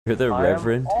You're the I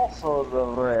Reverend? am also the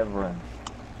Reverend.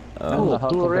 I'm the Oh,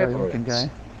 Huckleberry looking guy.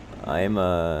 I'm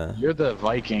You're the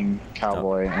Viking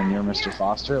cowboy, and you're Mr.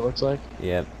 Foster, it looks like.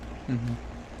 Yep,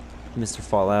 Mm-hmm. Mr.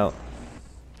 Fallout.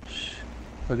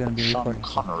 We're gonna be Sean recording.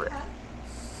 Connery.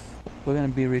 We're gonna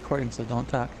be recording, so don't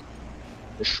talk.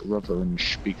 This Reverend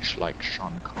speaks like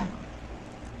Sean Connery.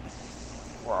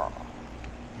 Wow.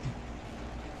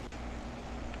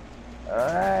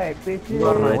 Alright, bitches. You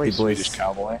are Alrighty, really boys. Swedish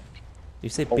cowboy. You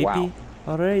say Oh, pee-pee? wow.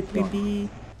 Alright, pee-pee.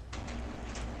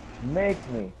 Make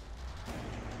me.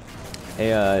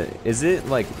 Hey, is it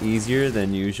like easier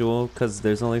than usual because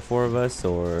there's only 4 of us,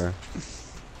 or?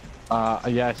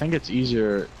 Yeah, I think it's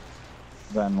easier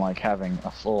than like having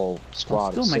a full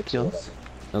squad. Still of my 6 or kills.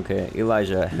 whatever. Okay,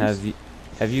 Elijah,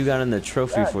 have you gotten the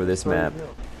trophy for this map?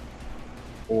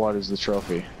 What is the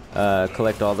trophy?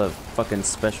 Collect all the fucking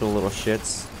special little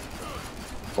shits.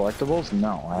 Collectibles?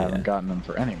 No, I Yeah. haven't gotten them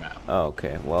for any map. Oh,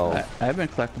 okay, well, I've been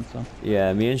collecting some.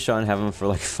 yeah, me and Sean have them for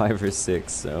like 5 or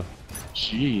 6, so.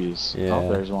 Jeez. Yeah.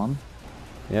 Oh, there's one.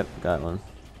 Yep, got one.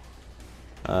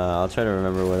 I'll try to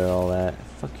remember where they're all at.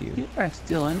 Fuck you. You are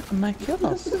stealing my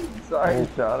kills. Sorry,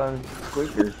 Sean, I'm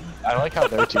quicker. I like how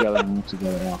they're together and we're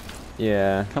together now.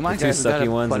 Yeah, Come on, the 2 guys, we gotta sucky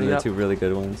ones buddy and the up. 2 really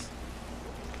good ones.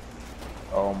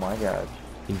 Oh my god.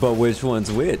 But which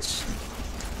one's which?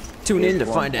 Tune in to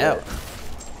Which find one's out.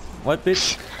 What,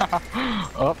 bitch?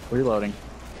 Oh, reloading.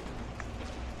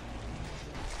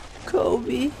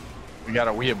 Kobe. We got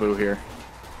a weeaboo here.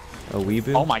 A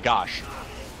weeboo? Oh my gosh.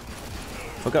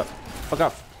 Fuck up. Fuck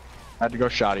off. Had to go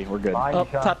shoddy. We're good. Mine, Oh,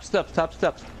 Sean. top steps, top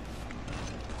steps.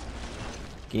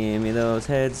 Give me those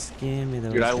heads. Give me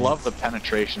those Dude, I heads. love the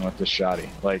penetration with this shoddy.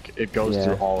 Like, it goes Yeah.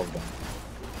 through all of them.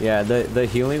 Yeah, the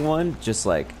healing one just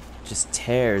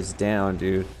tears down,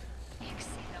 dude.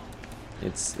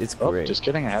 It's Oh, great. just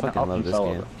kidding. I had an fucking up love and this fell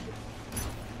game. over.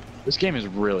 This game is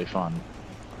really fun.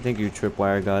 Thank you,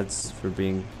 Tripwire gods, for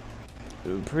being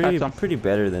pretty Awesome. pretty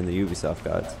better than the Ubisoft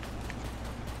gods.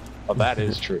 Oh, that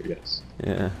is true, yes.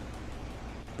 Yeah.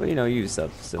 But you know,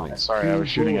 Ubisoft still makes Sorry, I was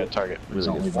shooting at a target. It was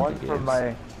Really only good one. One fucking for games.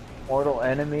 my mortal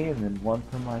enemy and then one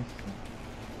for my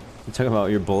You talking about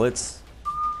your bullets?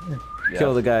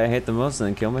 Kill the guy I hate the most and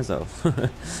then kill myself.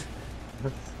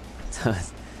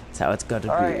 That's how it's got to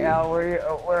Alright, be. Al, where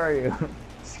are you?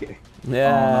 Just kidding.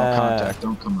 Yeah. Oh, no contact.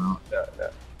 Don't come out. No, no.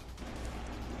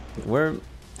 We're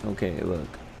okay. Look,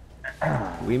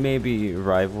 we may be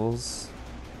rivals.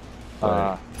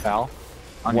 But, Al?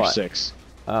 On your What? 6.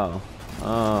 oh, You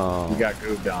oh, got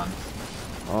goobed on.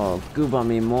 oh, goob on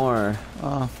me more.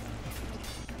 Oh,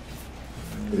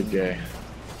 Pretty gay.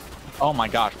 Oh my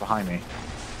gosh, behind me.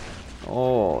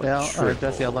 Oh, yeah, or triple.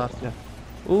 Jesse, I lost you.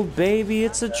 Ooh, baby,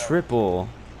 it's a triple.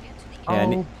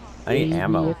 Yeah, I need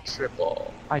ammo.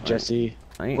 Triple. Hi, Jesse.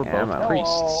 I need We're both ammo.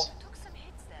 priests.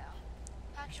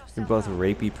 You're both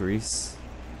rapey priests.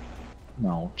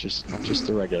 No, just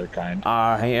the regular kind.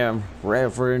 I am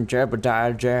Reverend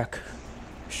Jebodiah Jack.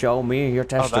 Show me your Oh,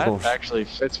 testicles. that actually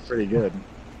fits pretty good.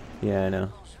 Yeah, I know.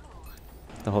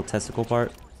 The whole testicle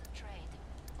part.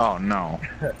 Oh no.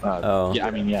 Oh. Yeah,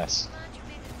 I mean yes.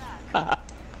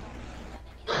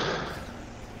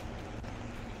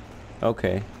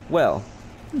 Okay. Well,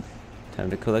 time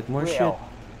to collect more shit. Well,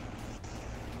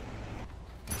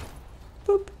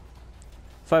 Boop.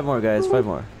 5 more, guys. 5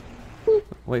 more.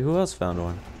 Wait, who else found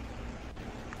one?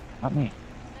 Not me.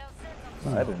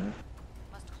 I didn't.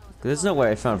 There's no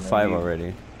way I found 5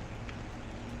 already.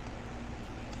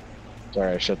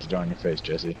 Sorry, I shut the door in your face,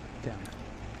 Jesse. Damn.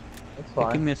 That's Hey,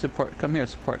 fine. give me a support. Come here,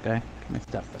 support guy. Give me a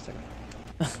step for a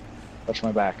second. Touch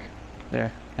my back.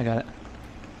 There, I got it.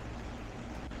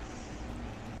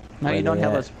 Now Where you don't they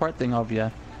have a at? support thing of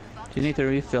you. Do you need to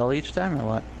refill each time or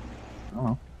what? I don't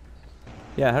know.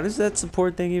 Yeah, how does that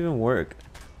support thing even work?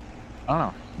 I don't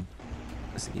know.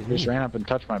 Excuse He just me. ran up and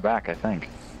touched my back, I think.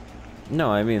 No,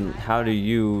 I mean, how do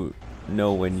you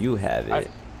know when you have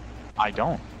it? I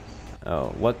don't. Oh,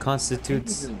 what He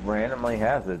constitutes? just randomly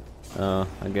has it. Oh,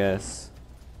 I guess.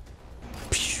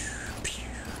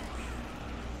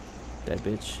 That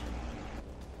bitch.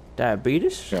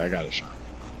 Diabetes? Yeah, I got a shot.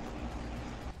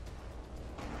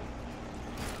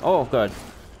 Oh god.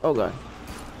 Oh god.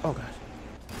 Oh god.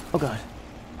 Oh god.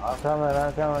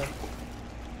 I'm coming.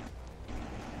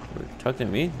 You're talking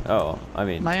to me? Oh, I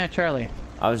mean, My Aunt Charlie.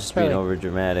 I was just being Charlie. over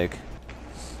dramatic.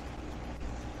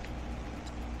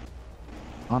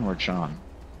 Onward, Sean.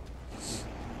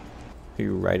 Are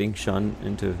you riding Sean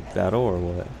into battle or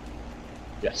what?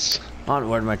 Yes.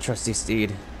 Onward, my trusty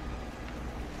steed.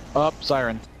 Up,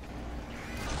 siren.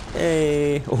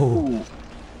 Hey. Oh.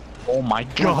 Oh my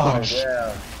gosh.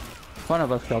 Yeah. One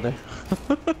of us killed her.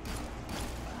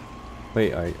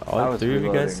 Wait, are I all was three of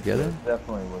you guys reloading, so together? it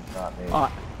definitely was not me.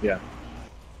 Yeah.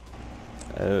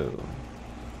 Oh.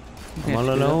 I'm Yeah, all screwed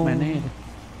up my alone. need.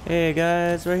 Hey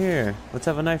guys, right here. Let's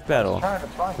have a knife I was battle. trying to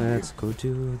find you. Let's go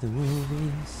to the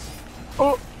movies.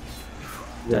 Oh!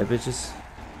 Die, bitches.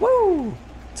 Woo!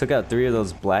 Took out 3 of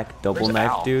those black double Where's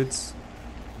knife Al? dudes.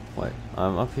 What?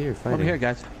 I'm up here fighting. Over here,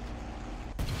 guys.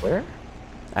 Where?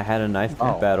 I had a knife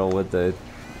Oh. battle with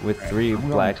 3 I'm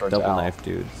going black towards double Al. knife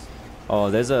dudes.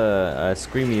 Oh, there's a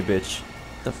screamy bitch.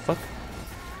 The fuck?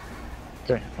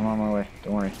 Okay, I'm on my way.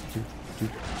 Don't worry.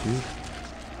 Dude, dude.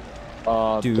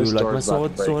 Do this you like door's my about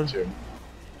to break, sword? too.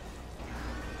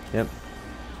 Yep.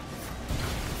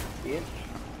 Bitch.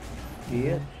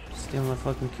 Bitch. Stealing my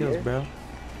fucking kills, Yeah. bro.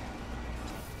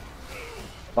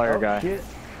 Fire Oh, guy. shit.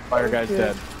 Fire Oh, guy's shit.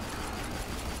 dead.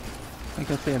 I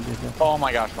can see him. Dude. Oh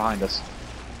my gosh, behind us.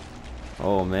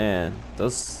 Oh man,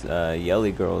 those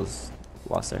yelly girls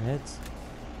lost their heads.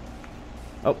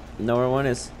 Oh, know where one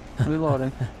is.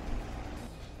 Reloading.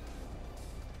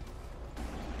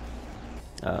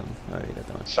 Alright, got that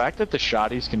one. The fact that the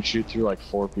shotties can shoot through like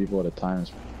 4 people at a time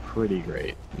is pretty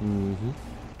great. Mm-hmm.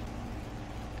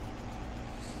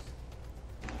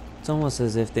 It's almost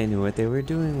as if they knew what they were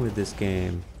doing with this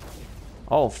game.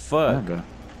 Oh fuck. Okay.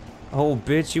 Oh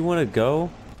bitch, you wanna go?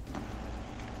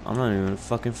 I'm not even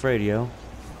fucking afraid, yo.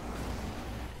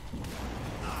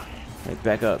 Hey,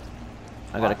 back up.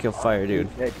 I gotta kill fire, dude.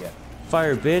 Heck yeah.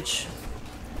 Fire, bitch.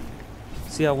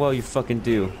 See how well you fucking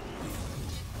do.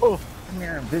 Oh, come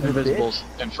here, invisible bitch. Invisible's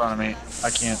in front of me. I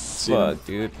can't see him. Fuck,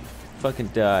 dude. Fucking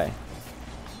die.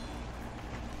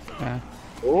 Yeah.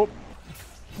 Oh.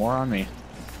 More on me.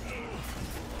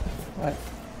 What?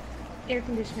 Air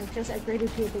conditioner just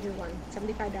upgraded to a bigger one.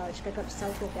 $75. Pick up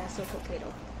Southwood gas or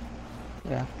Coqueto.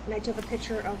 Yeah. And I took a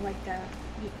picture of like the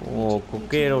Oh,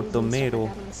 Coqueto utilities and stuff like tomato.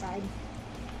 that on the side.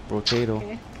 Potato.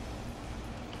 Okay.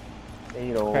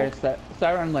 Potato. Okay, it's that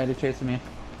siren lady chasing me.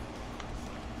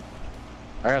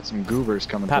 I got some goobers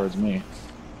coming Pop. towards me.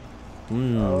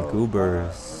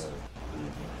 Goobers.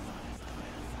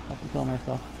 I have to kill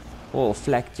myself. Oh,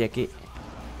 flak jacket.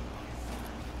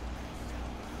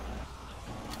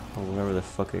 Or whatever the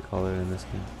fuck they call it in this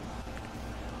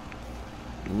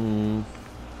game.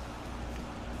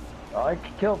 Oh, I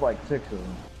killed like 6 of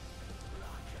them.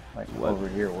 Like What? over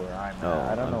here where I'm at. Oh,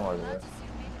 I don't know where they're at.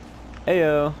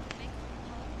 Heyo.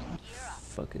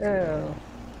 Fuck is it? Yeah.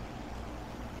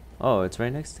 Oh, it's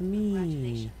right next to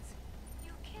me.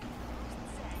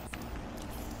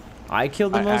 I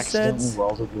killed the I most accidentally sets.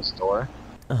 welded this door.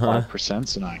 Uh-huh. 5%,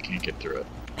 so now I can't get through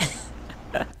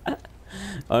it.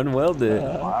 Unweld it.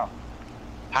 Wow.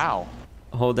 How?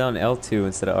 Hold down L2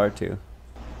 instead of R2.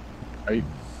 Are you?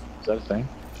 Is that a thing?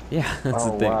 Yeah, that's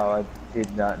Oh the thing. wow, I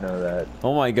did not know that.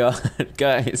 Oh my god,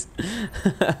 guys.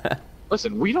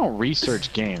 Listen, we don't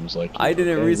research games like. I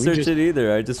didn't okay? We research just- it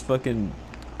either. I just fucking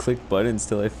clicked buttons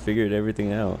till I figured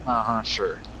everything out.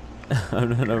 Sure. I'm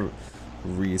not a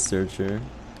researcher.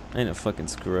 I ain't a fucking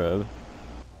scrub.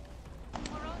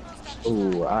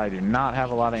 Ooh, I do not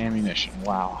have a lot of ammunition.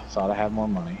 Wow, thought I had more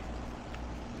money.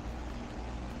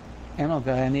 Ammo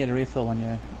guy, I need a refill when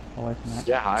you're away from that.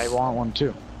 Yeah, I want one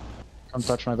too. Come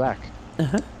touch my back.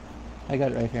 I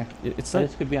got it right here. It's So not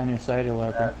this could be on your side or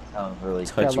whatever. That sounds really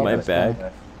touch Yeah, my love back.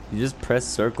 it. You just press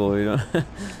circle, you don't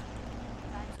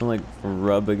don't like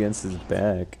rub against his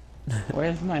back.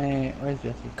 Where's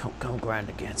Jesse? Come grind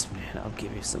against me and I'll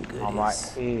give you some goodies. on my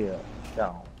ear.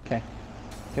 Down. Okay.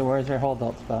 Okay, where's our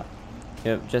holdout spot?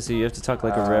 Yep, Jesse, you have to talk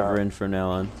like a reverend from now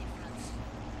on.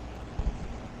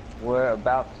 We're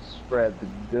about to spread the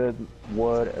good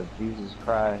word of Jesus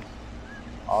Christ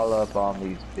all up on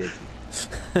these bitches.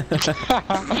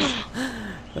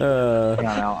 Hang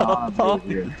on, I'll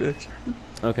be with you.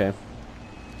 Okay.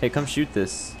 Hey, come shoot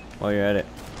this while you're at it.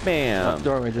 Up Bam!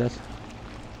 doorway, Jess.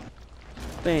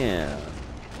 Bam!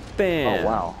 Bam! Oh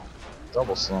wow,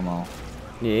 double slow mo.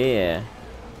 Yeah.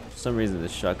 For some reason,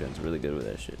 this shotgun's really good with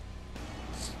that shit.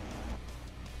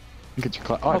 Get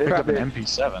your I picked up an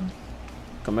MP7.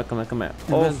 Come here, come here, come here.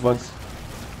 Oh, fuck. Invisibles.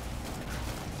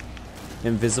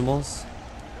 Invisibles?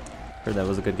 Heard that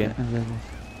was a good game. Invisibles.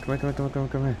 Come here, come here, come here, come here,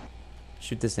 come here.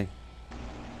 Shoot this thing.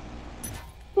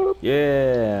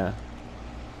 Yeah.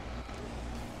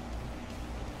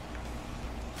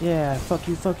 Yeah, fuck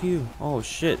you, fuck you. Oh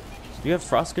shit. Do you have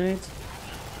frost grenades?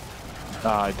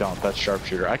 I don't. That's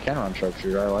sharpshooter. I can run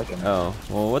sharpshooter. I like it. Oh,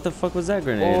 well what the fuck was that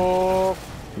grenade? Oh,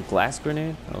 Glass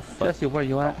grenade? Oh fuck. Jesse, where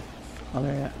you at? Oh,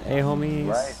 there you at. Hey homies.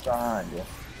 Right behind you.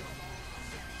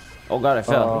 Oh god, I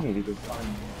fell. We need to go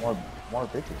find more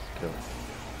bitches to kill.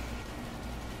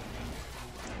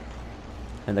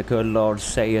 And the good Lord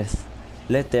saith,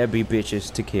 let there be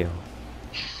bitches to kill.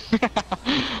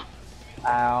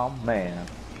 Ow, man.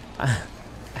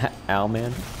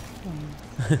 Owlman.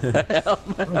 Is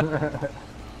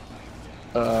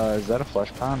that a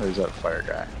flesh pound or is that a fire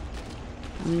guy?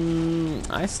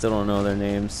 I still don't know their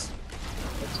names.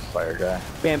 It's a fire guy.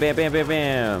 Bam, bam, bam, bam,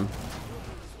 bam.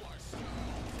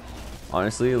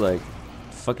 Honestly, like,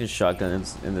 fucking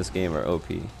shotguns in this game are OP.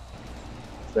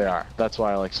 They are. That's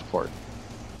why I like support.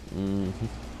 Mm-hmm.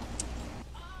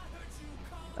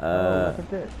 Oh, look at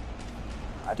this.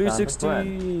 I found a friend.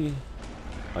 360.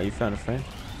 Oh, you found a friend?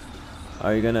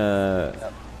 Are you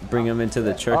gonna bring him into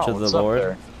the church of the what's up Lord?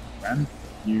 there, friend?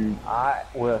 You. I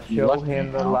will You show left him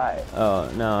me, the Al. light.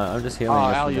 Oh no, I'm just healing. Oh,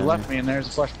 you Al, from you down left here. me and there's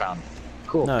a flesh pound.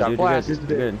 Cool. No, Got dude, you're blasted. good.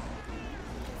 You're good.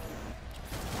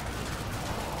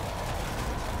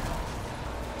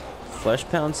 Flesh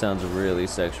pound sounds really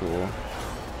sexual.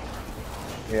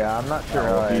 Yeah, I'm not sure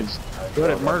Oh, how he's good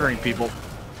at murdering people.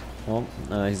 Well,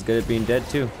 he's good at being dead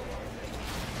too.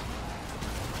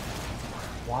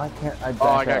 Why can't I back Oh,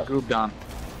 I got up? gooped on.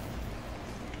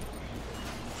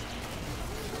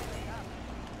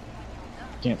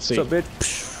 Can't see. What's up,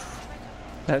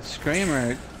 bitch? That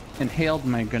screamer inhaled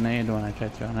my grenade when I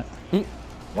tried throwing it.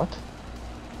 What?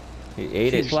 He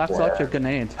ate She it. blocks out your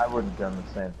grenade. I would have done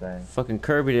the same thing. Fucking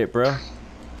Kirby'd it, bro.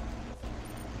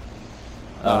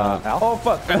 Al? Oh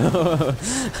fuck!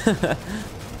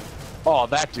 Oh,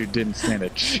 that dude didn't stand a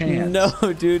chance.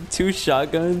 No, dude, 2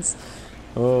 shotguns.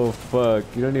 Oh fuck!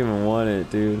 You don't even want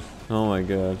it, dude. Oh my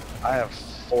god. I have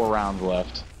 4 rounds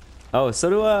left. Oh,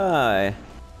 so do I.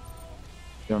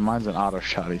 Yeah, mine's an auto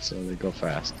shotty, so they go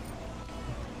fast.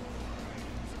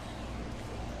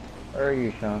 Where are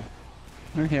you, Sean?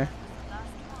 Right here.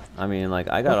 I mean, like,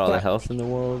 I got all the health in the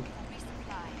world.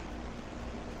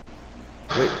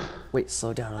 Wait,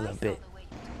 slow down a little bit.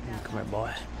 Come here,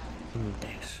 boy.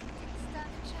 Thanks.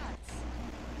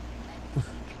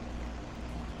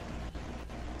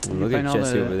 Look at find all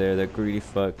Jesse the over there, that greedy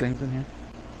fuck. Things in here.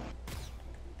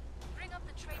 Bring up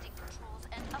the trading controls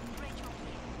and upgrade your gear.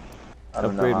 I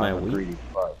don't Upgrade know, my I'm a wheat? greedy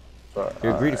fuck. But,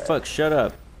 You're a greedy alright. fuck, shut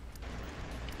up.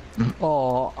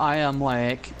 Oh, I am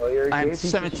like, Well, you're a I'm gay piece of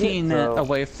 17 shit, so-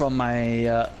 away from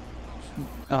my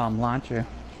launcher.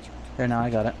 Here, now I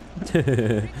got it. Bring up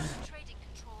the trading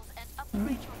controls and upgrade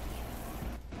your gear.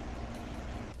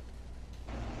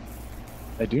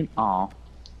 I do. Aw.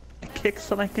 Kick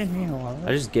selecting me.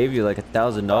 I just gave you like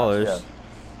 $1,000. Yeah.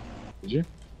 Did you?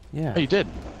 Yeah. Oh, you did.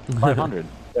 500.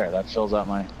 There, that fills out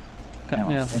my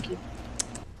ammo. Yeah. Thank you.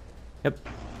 Yep.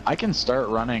 I can start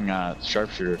running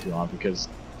sharpshooter if you want, because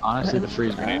honestly, the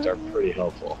freeze grenades are pretty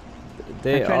helpful.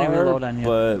 They I'm trying to are, reload on you.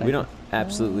 but Thank we you. don't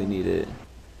absolutely need it. I'm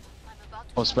about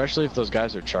to Well, especially if those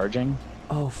guys are charging.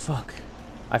 Oh fuck!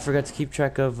 I forgot to keep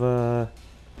track of the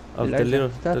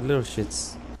Elijah, stop. little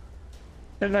shits.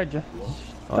 Elijah.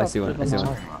 Oh, I see one. I see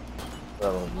one.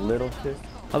 Little shit.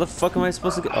 How the fuck am I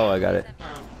supposed to get? Oh, I got it.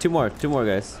 Two more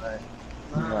guys.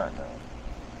 Right.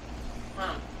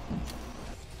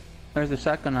 There's a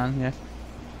shotgun on here.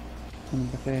 In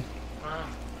the buffet.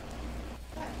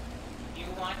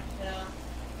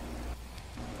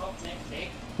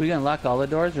 We gonna lock all the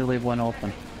doors or leave one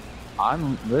open?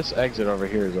 This exit over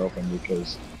here is open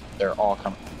because they're all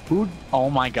coming. Who? Oh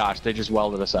my gosh! They just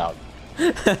welded us out.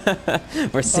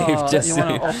 We're safe, just You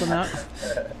wanna open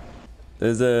that?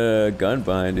 There's a gun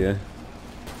behind you.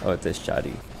 Oh, it's a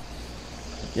shotty.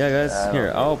 Yeah, guys,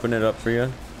 here, I'll open it up for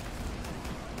you.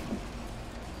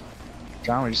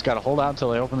 John, we just gotta hold out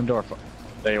until they open the door.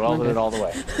 They welded it all the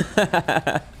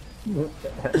way.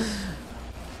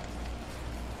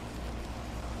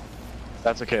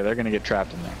 That's okay. They're gonna get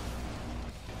trapped in there.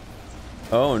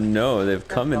 Oh no, they've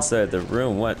come inside the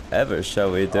room. Whatever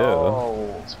shall we do?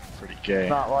 Oh, It's pretty gay. it's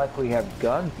not like we have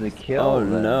guns to kill Oh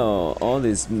them. no, all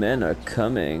these men are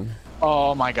coming.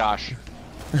 Oh my gosh.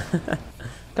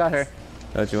 Got her.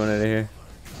 Don't you want it here?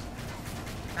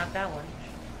 Not that one.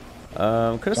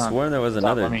 Could have John, sworn there was Stop,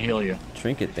 another let me heal you.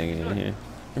 trinket thing in here.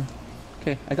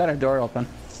 Okay, I got our door open.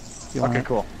 You want Okay, it?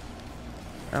 cool.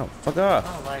 Oh, fuck off.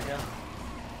 Oh, my God.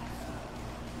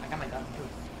 I got my gun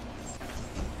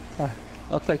too.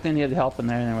 Looks like they needed help in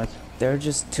there anyways. There are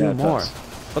just 2 Yeah, it more. does.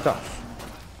 Fuck off.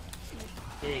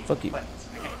 Big Fuck you. butts.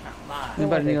 I got mine.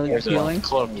 Anybody need There's a healing?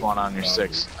 cloaked one on your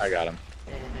 6. I got him.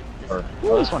 And this Or, one.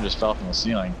 oh, this one just fell from the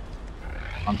ceiling.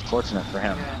 Unfortunate for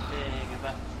him. Got big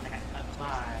butts. I got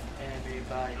mine.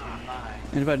 Everybody mine.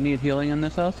 Anybody need healing in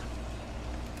this house?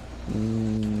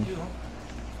 Mm. You.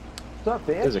 What's up,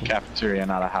 It is bitch? a cafeteria,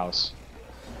 not a house.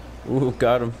 Ooh,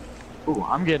 got him. Ooh,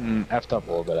 I'm getting effed up a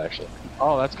little bit actually.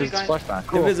 Oh, that's because it's flesh bound.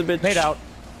 Cool. Invisible. Made out.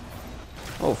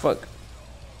 Oh, fuck.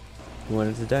 He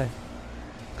wanted to die.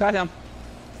 Got him.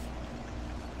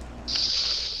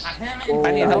 Damn it.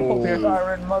 I need help over here.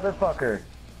 Siren motherfucker.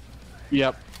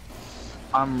 Yep.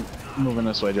 I'm moving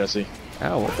this way, Jesse.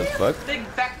 Ow, what the fuck? Big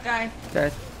fat guy.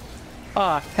 Guys.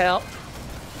 Ah, help.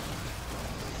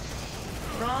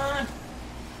 Run.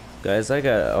 Guys, I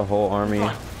got a whole army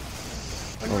Run.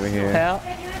 over here. Help.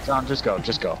 John, just go,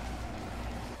 just go.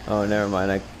 Oh, never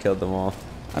mind. I killed them all.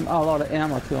 I'm all out of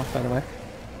ammo too, by the way.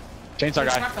 Chainsaw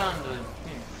guy. Shotgun, dude. Here.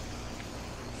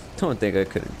 Don't think I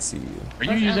couldn't see you. Are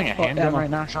you using a handgun ammo. right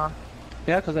now, Sean?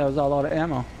 Yeah, because I was all out of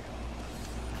ammo.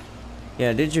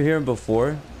 Yeah, did you hear him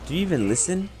before? Do you even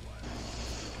listen?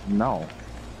 No.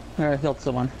 There, I killed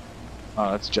someone.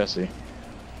 Oh, that's Jesse.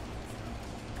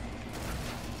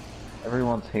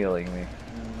 Everyone's healing me.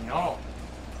 No.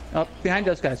 Oh, behind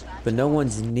us, guys. But no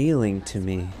one's kneeling to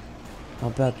me. How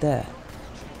about that?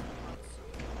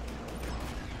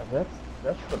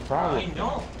 That's the I problem.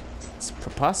 know. It's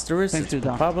preposterous, Thanks, it's dude,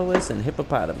 Don. propolis, and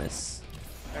hippopotamus.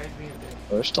 Guys being a bitch.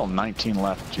 There's still 19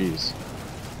 left, jeez.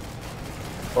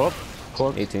 Oh,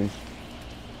 close. 18.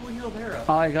 Who healed her up?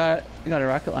 Oh, I got a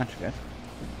rocket launcher, guys.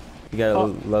 You got a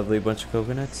Oh. lovely bunch of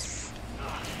coconuts.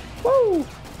 Woo!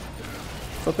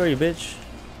 Fuck are you, bitch?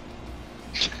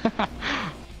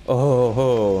 Oh,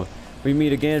 ho. We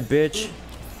meet again, bitch.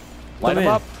 Light Come him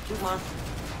in. up. Shoot one.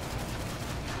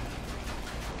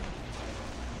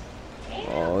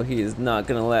 Oh, he is not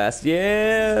gonna last.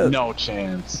 Yeah! No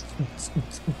chance.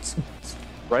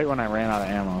 Right when I ran out of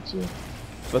ammo, too.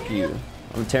 Fuck you.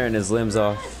 I'm tearing his limbs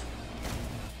off.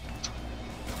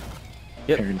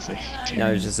 Yep. You're gonna say,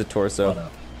 Now he's just a torso.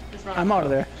 Just run. I'm out of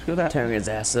there. Screw that. Tearing his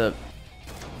ass up.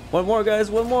 One more, guys.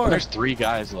 One more. There's 3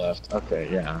 guys left. Okay,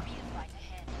 yeah.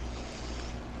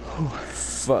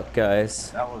 Fuck,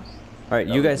 guys. That was. Alright,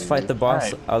 That you was guys fight easy. the boss.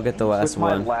 Alright. I'll get the last With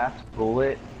my one. last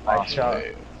bullet, I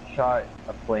Okay. shot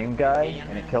a flame guy,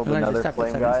 and it killed Relax, another step, flame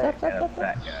step, guy step, step, and a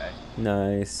step, fat guy.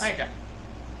 Nice. Okay.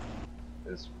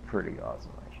 It's pretty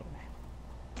awesome, actually.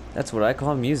 That's what I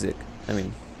call music. I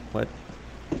mean, what?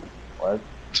 What?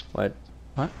 What?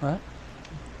 What?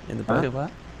 In the Okay, back?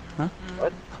 what?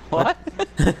 What? What?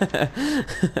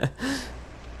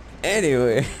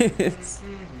 Anyways.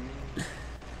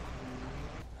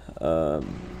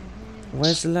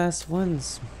 Where's the last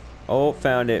ones? Oh,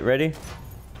 found it. Ready?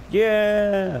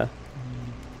 Yeah!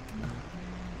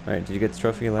 Alright, did you get the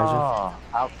trophy, Elijah? Oh,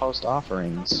 outpost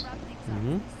offerings.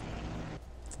 Mm-hmm.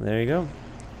 There you go.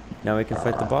 Now we can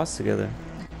fight the boss together.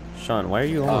 Sean, why are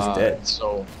you almost dead?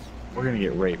 So, we're gonna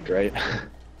get raped, right?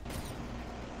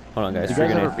 Hold on, guys. Did you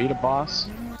guys Free ever grenade. beat a boss?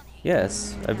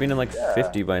 Yes, I've been in like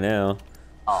 50 by now.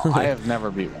 Oh, I have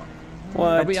never beat one.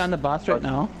 What? Are we on the boss right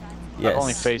now? Yes. I've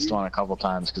only faced one a couple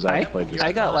times because I played this.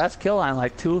 I got last kill on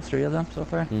like 2 or 3 of them so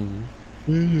far. Mhm.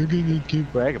 You're gonna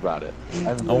keep brag about it.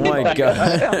 Oh my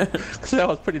god. So that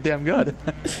was pretty damn good.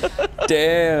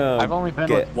 Damn. I've only been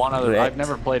Get with one other. wrecked. I've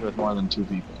never played with more than 2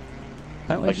 people.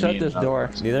 Why don't we Like me shut and this another door?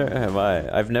 person. Neither have I.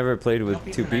 I've never played with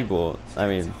 2 people. I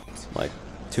mean, like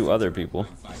 2 other people.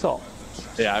 So,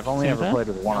 Yeah, I've only Same ever thing? played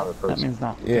with one other that person. means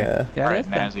no. Yeah. Yeah, Alright, it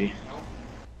is then. Nazi.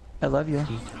 I love you.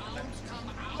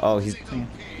 Oh,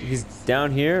 he's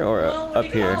down here or up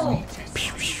here? Oh,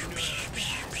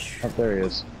 there he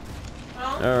is.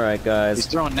 All right, He's guys.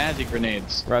 throwing Nazi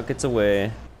grenades. Rockets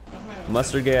away.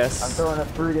 Mustard I'm gas. throwing a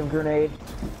freedom grenade.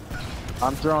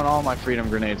 I'm throwing all my freedom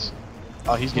grenades.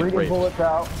 Oh, he's getting Freedom raped. bullets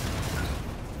out.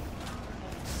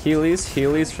 Heelys.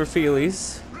 Heelys for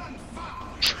feelies.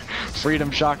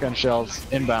 Freedom shotgun shells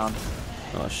inbound.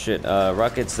 Oh shit.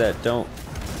 Rockets that don't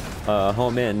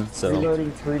home in. So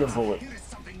Reloading freedom bullets.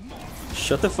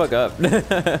 shut the fuck up.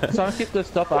 So I'm keep this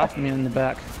stuff off me in the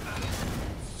back.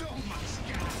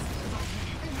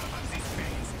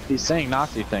 He's saying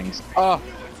Nazi things. Oh,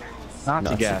 Nazi,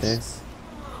 Nazi gas. things.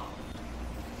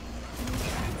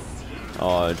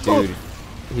 Oh, dude.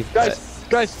 He,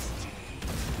 Guys,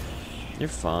 you're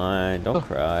fine. Don't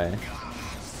cry.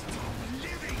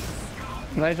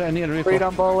 Elijah, I need a refill.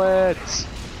 freedom bullets.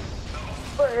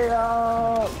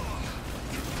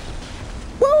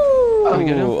 Woo! we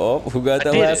get him? Oh, who got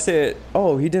that did last hit?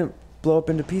 Oh, he didn't blow up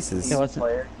into pieces. It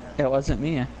wasn't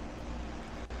me.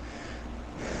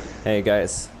 Hey,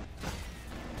 guys.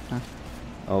 Huh?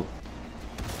 Oh.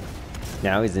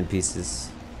 Now he's in pieces.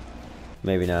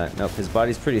 Maybe not. Nope, his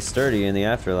body's pretty sturdy in the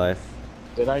afterlife.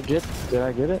 Did I get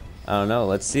it? I don't know.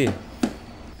 Let's see.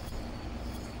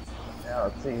 Yeah,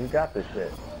 let's see who got this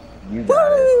shit. You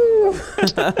got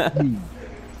it.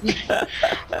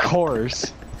 Of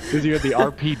course. Because you had the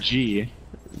RPG.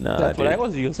 Nah, That's dude. what I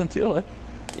was using too. Oh,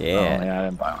 Yeah. yeah, I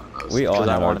didn't buy one of those. We all 'cause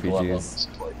I have wanted to level RPGs.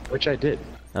 up, which I did.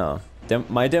 Oh.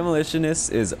 My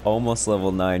demolitionist is almost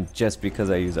level 9 just because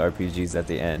I use RPGs at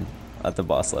the end. at the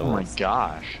boss Oh level. my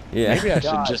gosh. Yeah. Maybe I should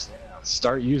God. just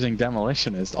start using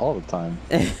demolitionist all the time.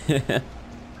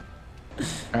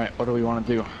 Alright, what do we want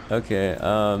to do? Okay,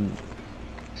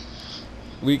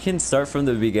 we can start from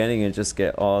the beginning and just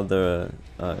get all the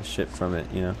shit from it,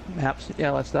 you know? Maps.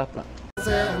 Yeah, let's stop.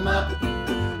 Set 'em up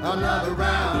another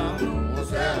round.